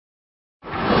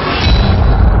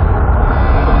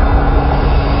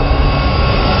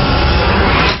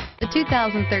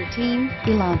2013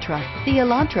 Elantra. The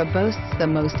Elantra boasts the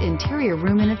most interior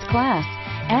room in its class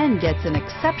and gets an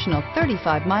exceptional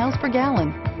 35 miles per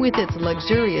gallon. With its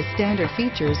luxurious standard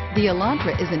features, the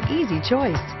Elantra is an easy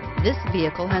choice. This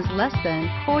vehicle has less than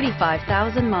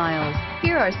 45,000 miles.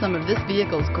 Here are some of this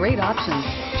vehicle's great options: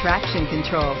 traction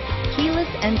control, keyless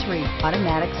entry,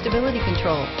 automatic stability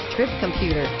control, trip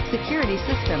computer, security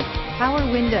system, power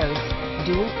windows,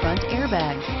 dual front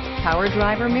airbags, power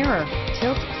driver mirror,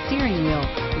 tilt steering wheel,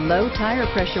 low tire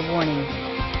pressure warning.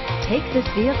 Take this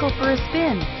vehicle for a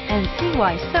spin and see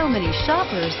why so many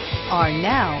shoppers are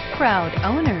now proud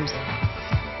owners.